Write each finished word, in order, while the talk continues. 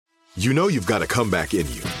You know you've got a comeback in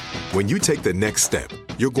you. When you take the next step,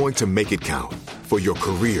 you're going to make it count for your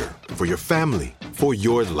career, for your family, for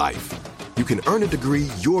your life. You can earn a degree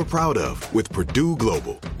you're proud of with Purdue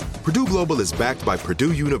Global. Purdue Global is backed by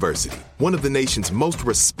Purdue University, one of the nation's most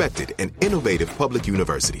respected and innovative public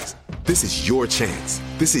universities. This is your chance.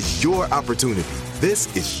 This is your opportunity.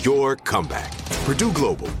 This is your comeback. Purdue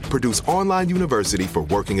Global, Purdue's online university for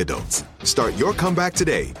working adults. Start your comeback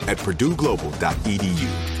today at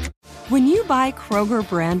purdueglobal.edu. When you buy Kroger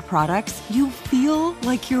brand products, you feel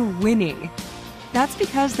like you're winning. That's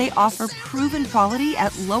because they offer proven quality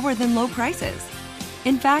at lower than low prices.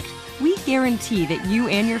 In fact, we guarantee that you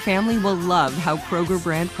and your family will love how Kroger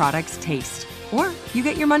brand products taste, or you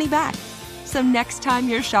get your money back. So next time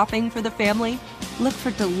you're shopping for the family, look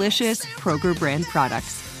for delicious Kroger brand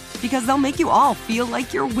products, because they'll make you all feel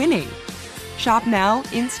like you're winning. Shop now,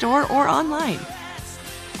 in-store, or online.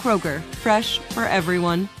 Kroger, fresh for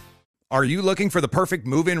everyone. Are you looking for the perfect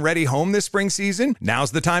move-in ready home this spring season?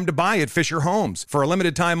 Now's the time to buy at Fisher Homes. For a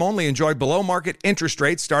limited time only, enjoy below-market interest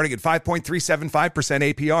rates starting at 5.375%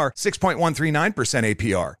 APR, 6.139%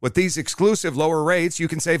 APR. With these exclusive lower rates, you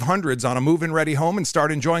can save hundreds on a move-in ready home and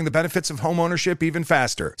start enjoying the benefits of homeownership even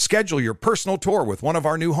faster. Schedule your personal tour with one of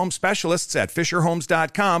our new home specialists at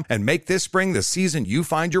FisherHomes.com and make this spring the season you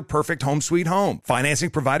find your perfect home sweet home. Financing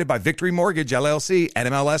provided by Victory Mortgage, LLC,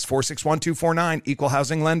 NMLS 461249, Equal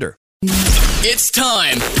Housing Lender. It's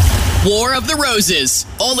time. War of the Roses.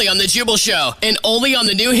 Only on the Jubal Show and only on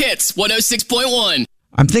the new hits 106.1.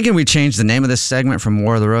 I'm thinking we change the name of this segment from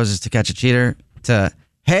War of the Roses to Catch a Cheater to,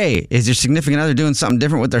 hey, is your significant other doing something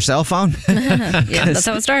different with their cell phone? Yeah, that's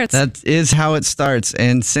how it starts. That is how it starts.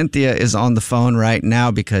 And Cynthia is on the phone right now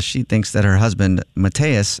because she thinks that her husband,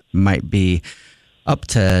 Mateus, might be up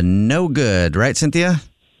to no good. Right, Cynthia?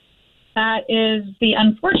 That is the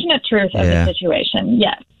unfortunate truth of the situation.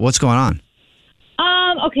 Yes. What's going on?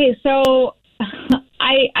 Okay, so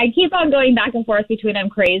I keep on going back and forth between I'm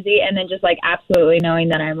crazy and then just like absolutely knowing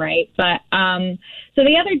that I'm right. But so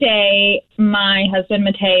the other day, my husband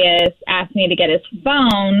Mateus asked me to get his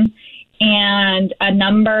phone, and a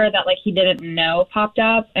number that like he didn't know popped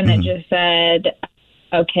up, and it just said,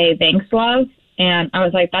 "Okay, thanks, love." And I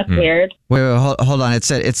was like, "That's weird." Wait, hold on. It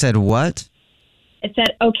said what? It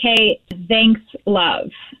said, "Okay, thanks,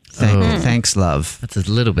 love." Thanks, love. That's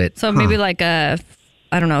a little bit. So maybe like a,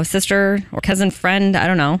 I don't know, sister or cousin, friend. I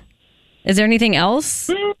don't know. Is there anything else?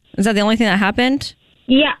 Is that the only thing that happened?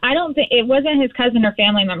 Yeah, I don't think it wasn't his cousin or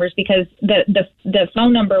family members because the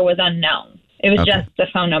phone number was unknown. It was just the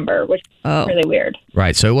phone number, which is really weird.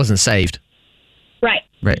 Right. So it wasn't saved. Right.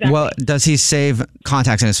 Right. Exactly. Well, does he save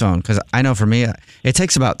contacts in his phone? Because I know for me, it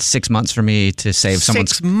takes about 6 months for me to save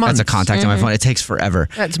someone's as a contact on my phone. It takes forever.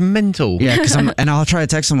 That's mental. Yeah, and I'll try to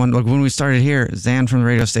text someone. Like when we started here, Zan from the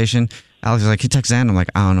radio station, Alex was like, "You text Zan?" I'm like,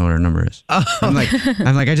 "I don't know what her number is." Oh. I'm like,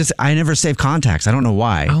 I never save contacts. I don't know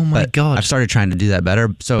why. Oh my God. I've started trying to do that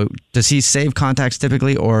better. So does he save contacts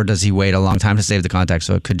typically, or does he wait a long time to save the contact?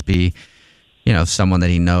 So it could be, someone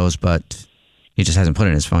that he knows, but he just hasn't put it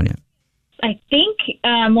in his phone yet. I think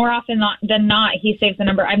more often than not, he saves the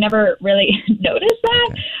number. I've never really noticed that.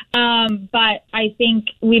 Okay. But I think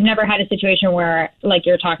we've never had a situation where, like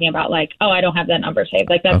you're talking about, like, oh, I don't have that number saved.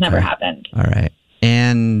 Like, that's never happened. All right.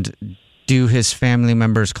 And do his family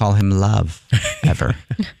members call him love ever?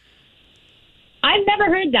 I've never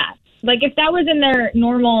heard that. Like, if that was in their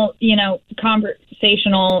normal,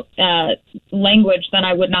 conversational language, then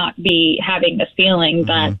I would not be having this feeling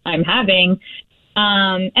that I'm having.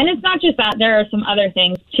 And it's not just that. There are some other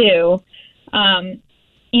things, too.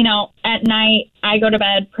 At night, I go to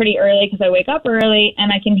bed pretty early because I wake up early,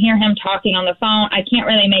 and I can hear him talking on the phone. I can't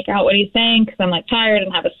really make out what he's saying because I'm, like, tired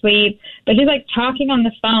and have a sleep. But he's, like, talking on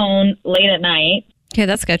the phone late at night. Okay,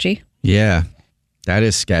 that's sketchy. Yeah, that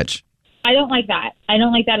is sketch. I don't like that. I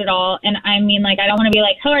don't like that at all. And I mean, like, I don't want to be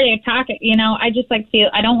like, "How are you talking?" I just like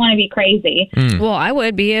feel, I don't want to be crazy. Well, I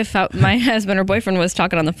would be if my husband or boyfriend was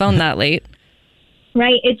talking on the phone that late.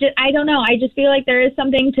 Right. I don't know. I just feel like there is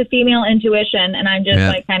something to female intuition, and I'm just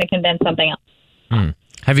like kind of convinced something else.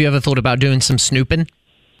 Have you ever thought about doing some snooping?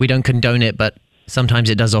 We don't condone it, but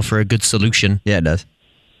sometimes it does offer a good solution. Yeah, it does.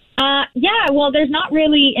 Yeah. Well, there's not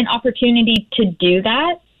really an opportunity to do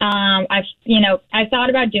that. I've thought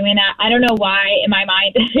about doing that. I don't know why in my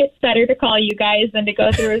mind it's better to call you guys than to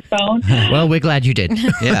go through his phone. Well, we're glad you did.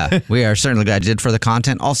 Yeah, we are certainly glad you did for the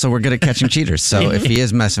content. Also, we're good at catching cheaters. So if he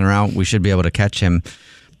is messing around, we should be able to catch him.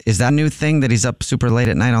 Is that a new thing that he's up super late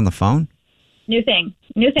at night on the phone? New thing.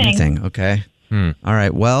 Okay. All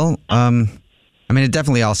right. Well, it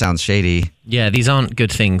definitely all sounds shady. Yeah, these aren't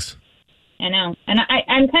good things. I know. And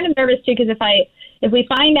I'm kind of nervous, too, because if we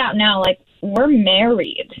find out now, like, we're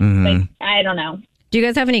married. Like, I don't know. Do you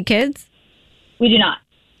guys have any kids? We do not.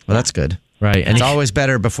 Well, that's good. Right. And It's always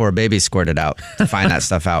better before a baby's squirted out to find that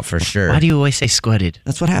stuff out for sure. why do you always say squirted?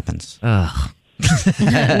 That's what happens. Ugh.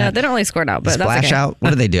 No, they don't really squirt out, but Splash that's okay. out? What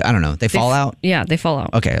do they do? I don't know. They fall out? Yeah, they fall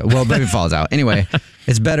out. Okay, well, baby falls out. Anyway,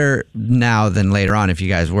 it's better now than later on if you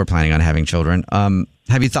guys were planning on having children.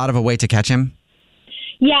 Have you thought of a way to catch him?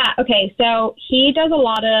 Yeah, okay. So he does a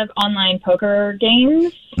lot of online poker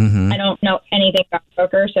games. I don't know anything about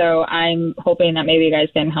poker, so I'm hoping that maybe you guys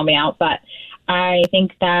can help me out. But I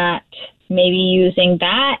think that maybe using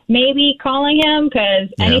that, maybe calling him, because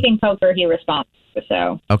anything poker he responds to.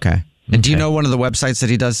 So Okay. And do you know one of the websites that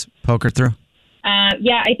he does poker through?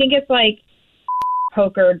 yeah, I think it's like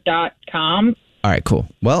poker.com. All right, cool.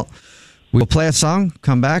 Well, we'll play a song,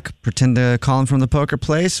 come back, pretend to call him from the poker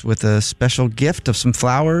place with a special gift of some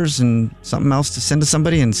flowers and something else to send to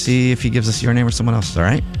somebody and see if he gives us your name or someone else's, all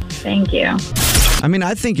right? Thank you. I mean,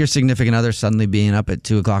 I think your significant other suddenly being up at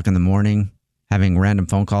 2 o'clock in the morning, having random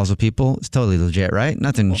phone calls with people, it's totally legit, right?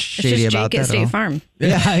 Nothing shady it's just about Jake that at at State all. Farm.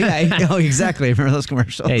 Yeah. Oh, exactly. Remember those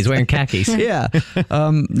commercials? Yeah, he's wearing khakis. Yeah.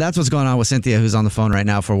 That's what's going on with Cynthia, who's on the phone right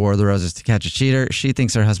now for War of the Roses to catch a cheater. She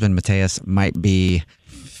thinks her husband, Mateus, might be,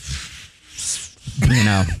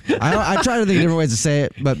 I try to think of different ways to say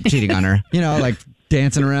it, but cheating on her. Like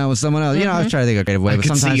dancing around with someone else. I was trying to think of a creative way, I but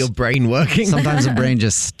can see sometimes your brain working. sometimes the brain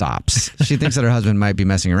just stops. She thinks that her husband might be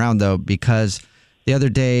messing around, though, because the other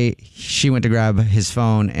day she went to grab his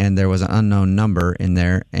phone and there was an unknown number in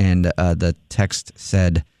there, and the text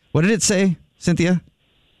said, what did it say, Cynthia?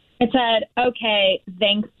 It said, okay,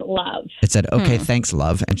 thanks, love. It said, okay, thanks,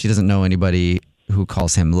 love. And she doesn't know anybody who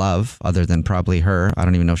calls him love other than probably her. I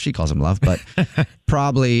don't even know if she calls him love, but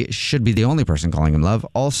probably should be the only person calling him love.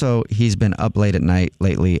 Also, he's been up late at night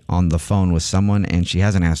lately on the phone with someone, and she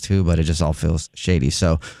hasn't asked who, but it just all feels shady.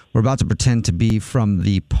 So we're about to pretend to be from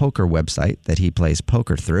the poker website that he plays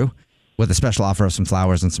poker through with a special offer of some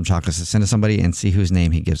flowers and some chocolates to send to somebody and see whose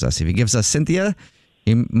name he gives us. If he gives us Cynthia,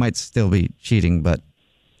 he might still be cheating, but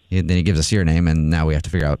then he gives us your name, and now we have to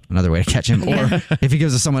figure out another way to catch him. Or if he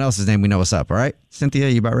gives us someone else's name, we know what's up. All right? Cynthia,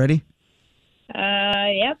 you about ready?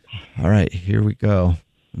 Yep. All right, here we go.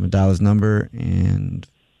 I'm going to dial his number, and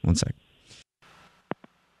 1 sec.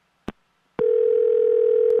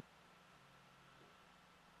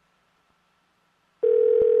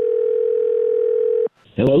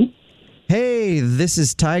 Hello? Hey, this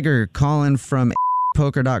is Tiger calling from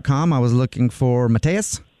poker.com. I was looking for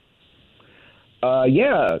Mateus.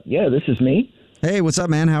 Yeah, this is me. Hey, what's up,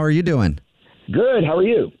 man? How are you doing? Good, how are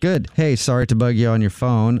you? Good. Hey, sorry to bug you on your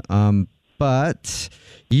phone, but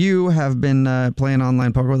you have been playing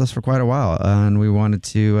online poker with us for quite a while, and we wanted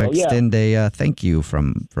to extend a thank you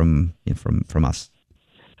from us.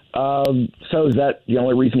 So is that the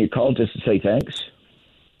only reason you called, just to say thanks?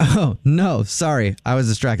 Oh, no, sorry. I was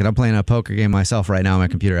distracted. I'm playing a poker game myself right now on my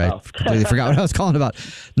computer. I completely forgot what I was calling about.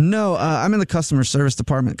 No, I'm in the customer service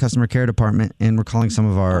department, customer care department, and we're calling some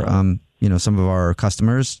of our, some of our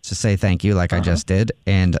customers to say thank you like I just did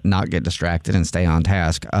and not get distracted and stay on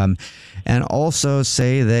task. And also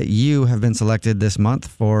say that you have been selected this month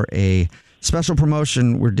for a special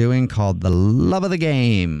promotion we're doing called the Love of the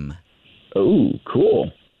Game. Oh,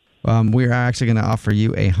 cool. We're actually going to offer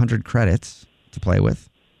you 100 credits to play with.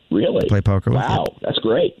 Really? Play poker with. Wow, that's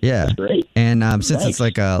great. Yeah. That's great. And since it's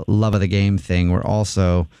like a Love of the Game thing, we're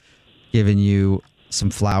also giving you some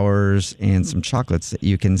flowers and some chocolates that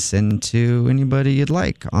you can send to anybody you'd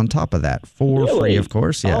like on top of that for free, of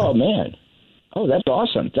course. Yeah. Oh, man. Oh, that's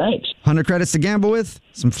awesome. Thanks. 100 credits to gamble with,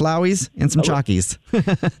 some flowies, and some chockies.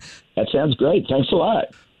 That sounds great. Thanks a lot.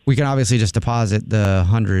 We can obviously just deposit the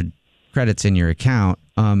 100 credits in your account.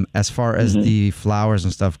 As far as the flowers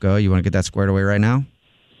and stuff go, you want to get that squared away right now?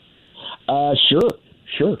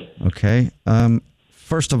 Sure. Okay.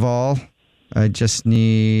 First of all, I just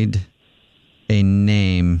need a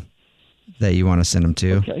name that you want to send them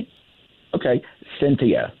to. Okay.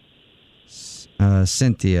 Cynthia.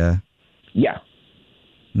 Cynthia. Yeah.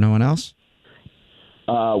 No one else?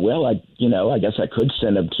 Well, I guess I could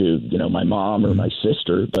send them to, my mom or my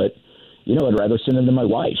sister, but, I'd rather send them to my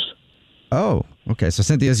wife. Oh, okay. So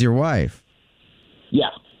Cynthia's your wife.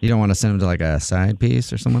 Yeah. You don't want to send them to like a side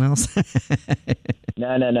piece or someone else?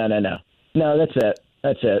 No. No,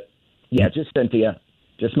 that's it. Yeah, just Cynthia.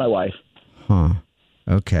 Just my wife. Huh.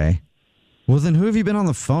 Okay. Well, then who have you been on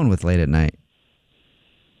the phone with late at night?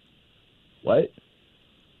 What?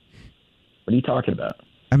 What are you talking about?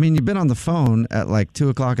 I mean, you've been on the phone at like 2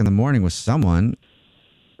 o'clock in the morning with someone.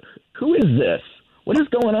 Who is this? What is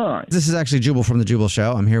going on? This is actually Jubal from the Jubal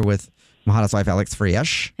Show. I'm here with Mahada's wife, Alex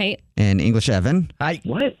Frias. Hey. And English Evan. Hi.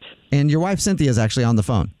 What? And your wife, Cynthia, is actually on the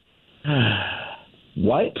phone.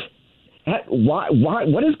 What? Why?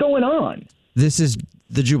 What is going on? This is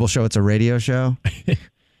the Jubal Show. It's a radio show.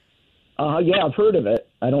 Yeah, I've heard of it.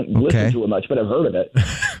 I don't listen to it much, but I've heard of it.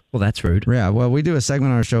 Well, that's rude. Yeah, well, we do a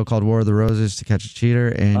segment on our show called War of the Roses to catch a cheater,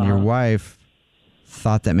 and your wife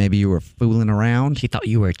thought that maybe you were fooling around. She thought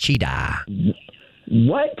you were a cheetah.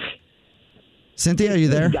 What? Cynthia, are you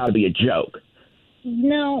there? It's got to be a joke.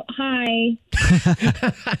 No, hi.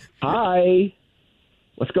 Hi.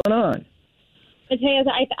 What's going on? Mateus,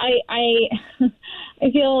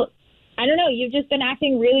 I feel, I don't know, you've just been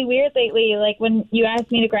acting really weird lately. Like when you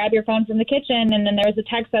asked me to grab your phone from the kitchen and then there was a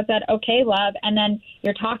text that said, okay, love, and then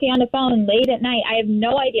you're talking on the phone late at night. I have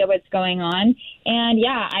no idea what's going on. And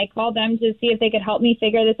yeah, I called them to see if they could help me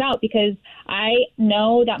figure this out because I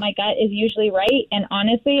know that my gut is usually right. And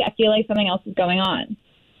honestly, I feel like something else is going on.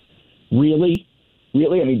 Really?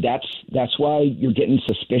 Really? I mean, that's why you're getting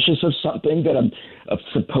suspicious of something that I'm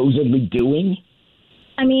supposedly doing?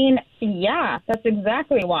 I mean, yeah, that's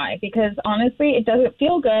exactly why. Because honestly, it doesn't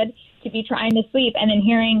feel good to be trying to sleep and then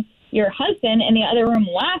hearing your husband in the other room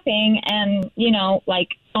laughing and, you know, like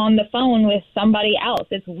on the phone with somebody else.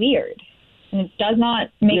 It's weird. And it does not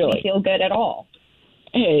make me feel good at all.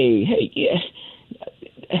 Hey,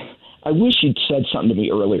 yeah. I wish you'd said something to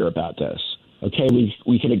me earlier about this. Okay,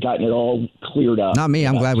 we could have gotten it all cleared up. Not me.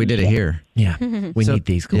 I'm glad we did it here. Yeah, we need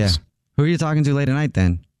these calls. Yeah. Who are you talking to late at night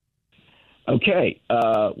then? Okay,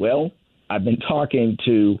 well, I've been talking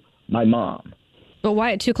to my mom. But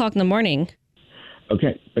why at 2 o'clock in the morning?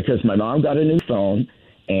 Okay, because my mom got a new phone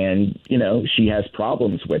and, you know, she has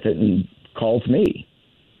problems with it and calls me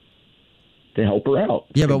to help her out.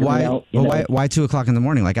 Yeah, but why 2 o'clock in the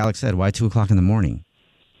morning? Like Alex said, why 2 o'clock in the morning?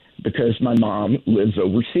 Because my mom lives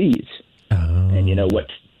overseas. Oh. And you know what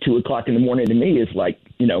 2 o'clock in the morning to me is like,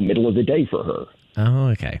 you know, middle of the day for her. Oh,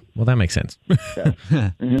 okay. Well, that makes sense.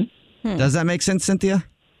 Does that make sense, Cynthia?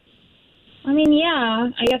 I mean, yeah,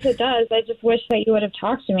 I guess it does. I just wish that you would have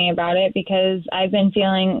talked to me about it because I've been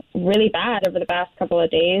feeling really bad over the past couple of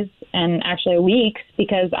days and actually weeks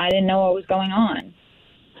because I didn't know what was going on.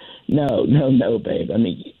 No, babe. I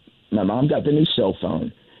mean, my mom got the new cell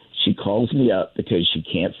phone. She calls me up because she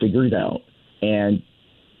can't figure it out. And,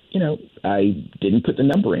 you know, I didn't put the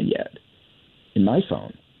number in yet in my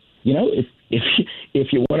phone. You know, if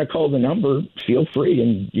you want to call the number, feel free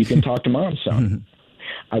and you can talk to Mom's son.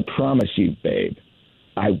 I promise you, babe,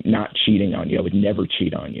 I'm not cheating on you. I would never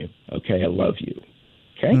cheat on you. Okay? I love you.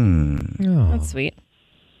 Okay? That's sweet.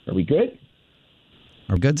 Are we good?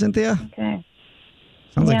 Are we good, Cynthia? Okay.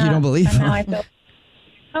 Sounds like you don't believe and him.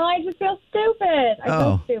 now I just feel stupid. I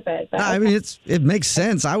feel stupid. But I mean, it makes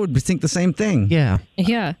sense. I would think the same thing. Yeah.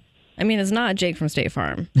 Yeah. I mean, it's not Jake from State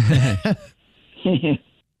Farm.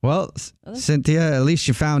 Well, Cynthia, at least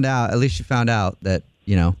you found out that,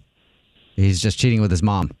 you know, he's just cheating with his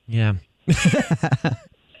mom. Yeah.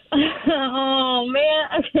 Oh, man.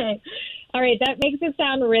 Okay. All right. That makes it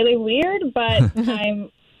sound really weird, but I'm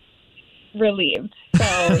relieved.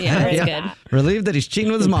 So, Yeah, that's good. Relieved that he's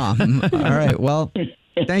cheating with his mom. All right. Well,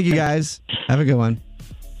 thank you guys. Have a good one.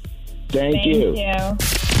 Thank you.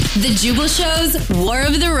 The Jubal Show's War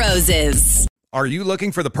of the Roses. Are you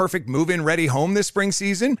looking for the perfect move-in ready home this spring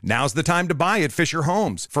season? Now's the time to buy at Fisher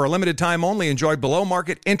Homes. For a limited time only, enjoy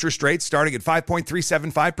below-market interest rates starting at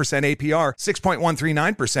 5.375% APR,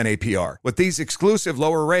 6.139% APR. With these exclusive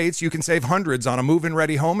lower rates, you can save hundreds on a move-in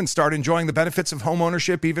ready home and start enjoying the benefits of home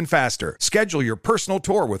ownership even faster. Schedule your personal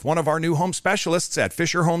tour with one of our new home specialists at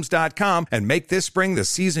FisherHomes.com and make this spring the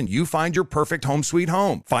season you find your perfect home sweet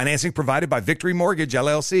home. Financing provided by Victory Mortgage,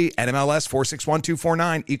 LLC, NMLS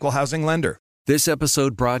 461249, Equal Housing Lender. This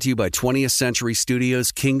episode brought to you by 20th Century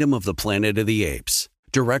Studios' Kingdom of the Planet of the Apes.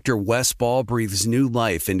 Director Wes Ball breathes new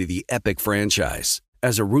life into the epic franchise.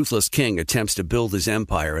 As a ruthless king attempts to build his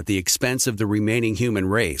empire at the expense of the remaining human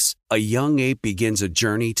race, a young ape begins a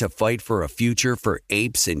journey to fight for a future for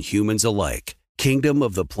apes and humans alike. Kingdom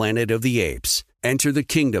of the Planet of the Apes. Enter the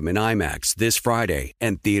kingdom in IMAX this Friday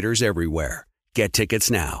and theaters everywhere. Get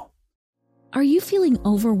tickets now. Are you feeling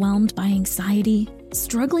overwhelmed by anxiety,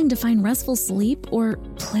 struggling to find restful sleep, or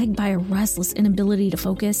plagued by a restless inability to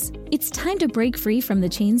focus? It's time to break free from the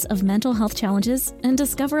chains of mental health challenges and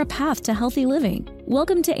discover a path to healthy living.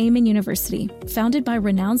 Welcome to Amen University, founded by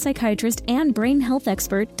renowned psychiatrist and brain health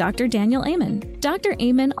expert Dr. Daniel Amen. Dr.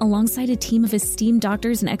 Amen, alongside a team of esteemed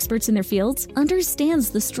doctors and experts in their fields, understands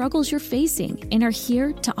the struggles you're facing and are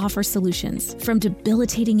here to offer solutions. From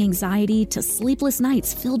debilitating anxiety to sleepless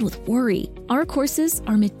nights filled with worry, our courses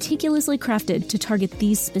are meticulously crafted to target target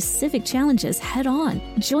these specific challenges head on.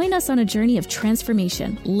 Join us on a journey of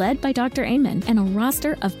transformation led by Dr. Amen and a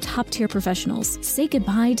roster of top-tier professionals. Say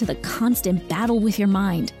goodbye to the constant battle with your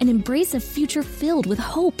mind and embrace a future filled with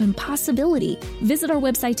hope and possibility. Visit our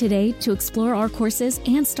website today to explore our courses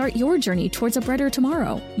and start your journey towards a brighter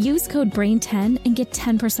tomorrow. Use code BRAIN10 and get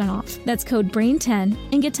 10% off. That's code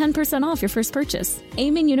BRAIN10 and get 10% off your first purchase.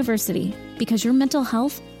 Amen University, because your mental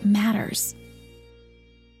health matters.